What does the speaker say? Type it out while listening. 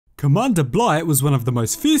Commander Bly was one of the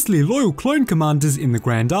most fiercely loyal clone commanders in the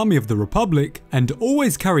Grand Army of the Republic, and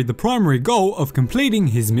always carried the primary goal of completing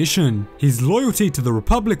his mission. His loyalty to the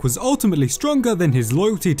Republic was ultimately stronger than his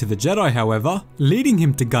loyalty to the Jedi, however, leading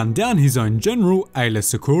him to gun down his own general, Aayla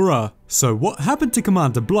Secura. So what happened to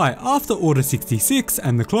Commander Bly after Order 66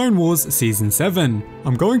 and the Clone Wars Season 7?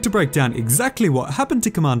 I'm going to break down exactly what happened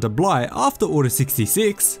to Commander Bly after Order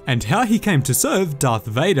 66, and how he came to serve Darth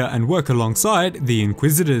Vader and work alongside the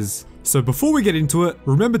Inquisitors. So before we get into it,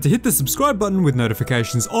 remember to hit the subscribe button with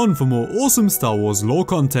notifications on for more awesome Star Wars lore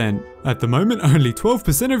content. At the moment, only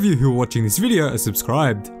 12% of you who are watching this video are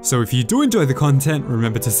subscribed, so if you do enjoy the content,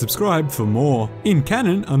 remember to subscribe for more. In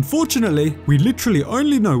canon, unfortunately, we literally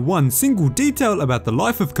only know one single detail about the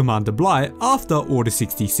life of Commander Bly after Order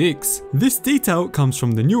 66. This detail comes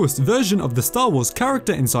from the newest version of the Star Wars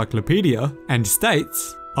Character Encyclopedia, and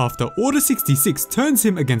states, after Order 66 turns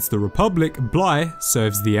him against the Republic, Bly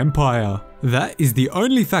serves the Empire. That is the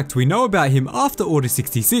only fact we know about him after Order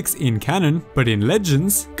 66 in canon, but in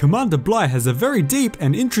Legends, Commander Bly has a very deep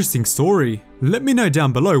and interesting story. Let me know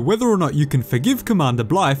down below whether or not you can forgive Commander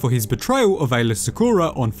Bly for his betrayal of Aayla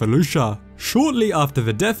Secura on Felucia. Shortly after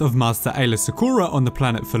the death of Master Aayla Secura on the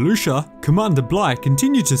planet Felucia, Commander Bly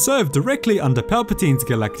continued to serve directly under Palpatine's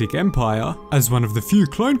Galactic Empire, as one of the few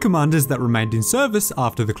clone commanders that remained in service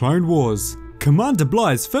after the Clone Wars. Commander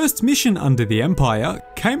Bly's first mission under the Empire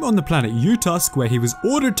came on the planet Utusk, where he was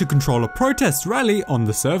ordered to control a protest rally on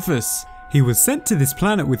the surface. He was sent to this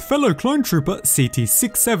planet with fellow clone trooper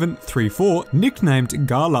CT-6734, nicknamed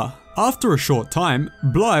Gala. After a short time,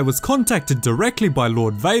 Bly was contacted directly by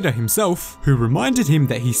Lord Vader himself, who reminded him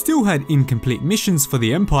that he still had incomplete missions for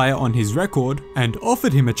the Empire on his record, and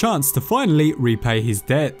offered him a chance to finally repay his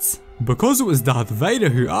debts. Because it was Darth Vader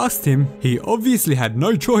who asked him, he obviously had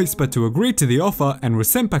no choice but to agree to the offer and was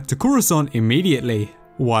sent back to Coruscant immediately.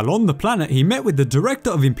 While on the planet, he met with the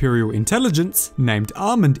Director of Imperial Intelligence, named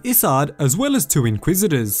Armand Isard, as well as two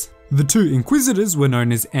Inquisitors. The two Inquisitors were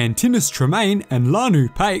known as Antinnis Tremayne and Lanu,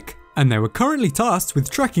 and they were currently tasked with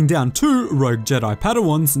tracking down two rogue Jedi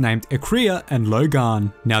Padawans named Ekria and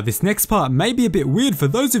Logan. Now this next part may be a bit weird for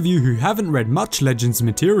those of you who haven't read much Legends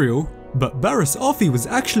material, but Barriss Offee was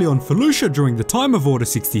actually on Felucia during the time of Order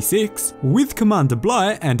 66, with Commander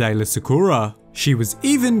Bly and Aayla Secura. She was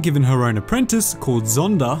even given her own apprentice called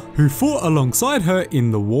Zonder, who fought alongside her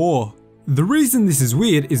in the war. The reason this is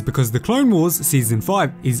weird is because the Clone Wars Season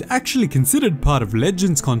 5 is actually considered part of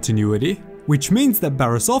Legends continuity, which means that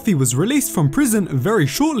Barriss Offee was released from prison very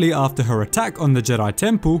shortly after her attack on the Jedi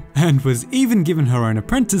Temple, and was even given her own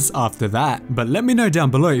apprentice after that. But let me know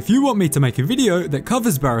down below if you want me to make a video that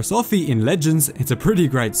covers Barriss Offee in Legends. It's a pretty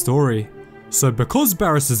great story. So because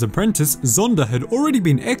Barriss's apprentice, Zonder, had already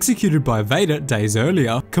been executed by Vader days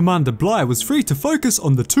earlier, Commander Bly was free to focus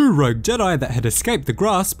on the two rogue Jedi that had escaped the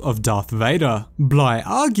grasp of Darth Vader. Bly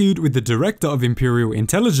argued with the Director of Imperial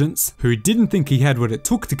Intelligence, who didn't think he had what it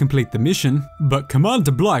took to complete the mission, but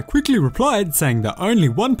Commander Bly quickly replied, saying that only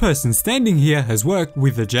one person standing here has worked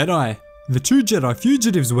with the Jedi. The two Jedi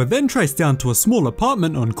fugitives were then traced down to a small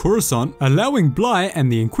apartment on Coruscant, allowing Bly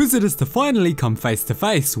and the Inquisitors to finally come face to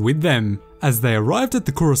face with them. As they arrived at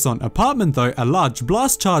the Coruscant apartment though, a large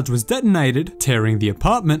blast charge was detonated, tearing the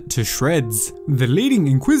apartment to shreds. The leading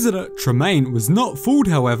Inquisitor, Tremayne, was not fooled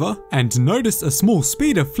however, and noticed a small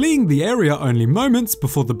speeder fleeing the area only moments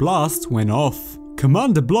before the blast went off.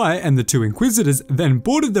 Commander Bly and the two Inquisitors then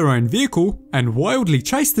boarded their own vehicle and wildly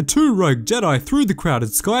chased the two rogue Jedi through the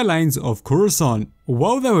crowded sky lanes of Coruscant.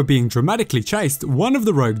 While they were being dramatically chased, one of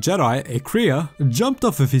the rogue Jedi, Ekria, jumped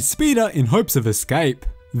off of his speeder in hopes of escape.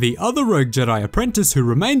 The other rogue Jedi apprentice who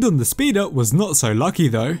remained on the speeder was not so lucky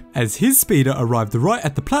though, as his speeder arrived right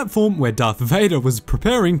at the platform where Darth Vader was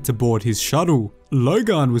preparing to board his shuttle.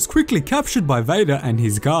 Logan was quickly captured by Vader and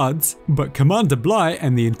his guards, but Commander Bly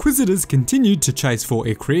and the Inquisitors continued to chase for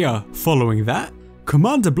Ekria. Following that,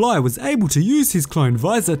 Commander Bly was able to use his clone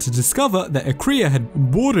visor to discover that Ekria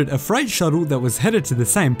had boarded a freight shuttle that was headed to the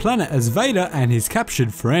same planet as Vader and his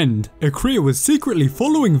captured friend. Ekria was secretly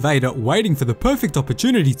following Vader, waiting for the perfect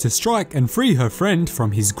opportunity to strike and free her friend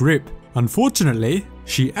from his grip. Unfortunately,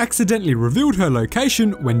 she accidentally revealed her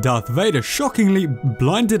location when Darth Vader shockingly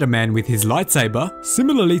blinded a man with his lightsaber,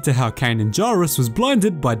 similarly to how Kanan Jarrus was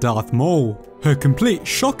blinded by Darth Maul. Her complete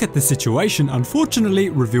shock at the situation unfortunately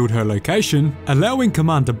revealed her location, allowing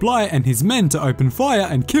Commander Bly and his men to open fire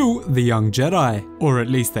and kill the young Jedi. Or at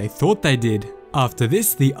least they thought they did. After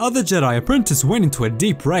this, the other Jedi apprentice went into a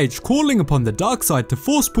deep rage, calling upon the dark side to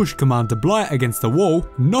force push Commander Bly against the wall,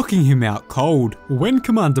 knocking him out cold. When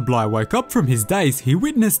Commander Bly woke up from his daze, he he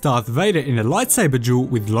witnessed Darth Vader in a lightsaber duel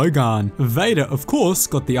with Logan. Vader, of course,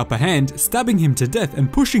 got the upper hand, stabbing him to death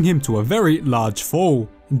and pushing him to a very large fall.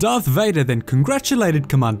 Darth Vader then congratulated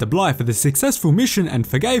Commander Bly for the successful mission and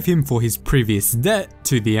forgave him for his previous debt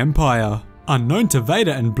to the Empire. Unknown to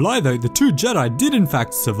Vader and Bly though, the two Jedi did in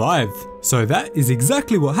fact survive. So that is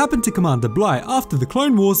exactly what happened to Commander Bly after the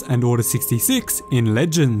Clone Wars and Order 66 in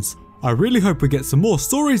Legends. I really hope we get some more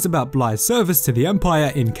stories about Bly's service to the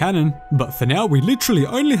Empire in canon, but for now we literally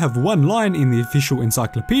only have one line in the official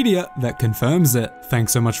encyclopedia that confirms it.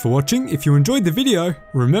 Thanks so much for watching. If you enjoyed the video,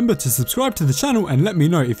 remember to subscribe to the channel and let me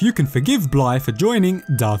know if you can forgive Bly for joining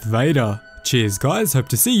Darth Vader. Cheers guys, hope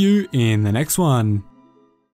to see you in the next one.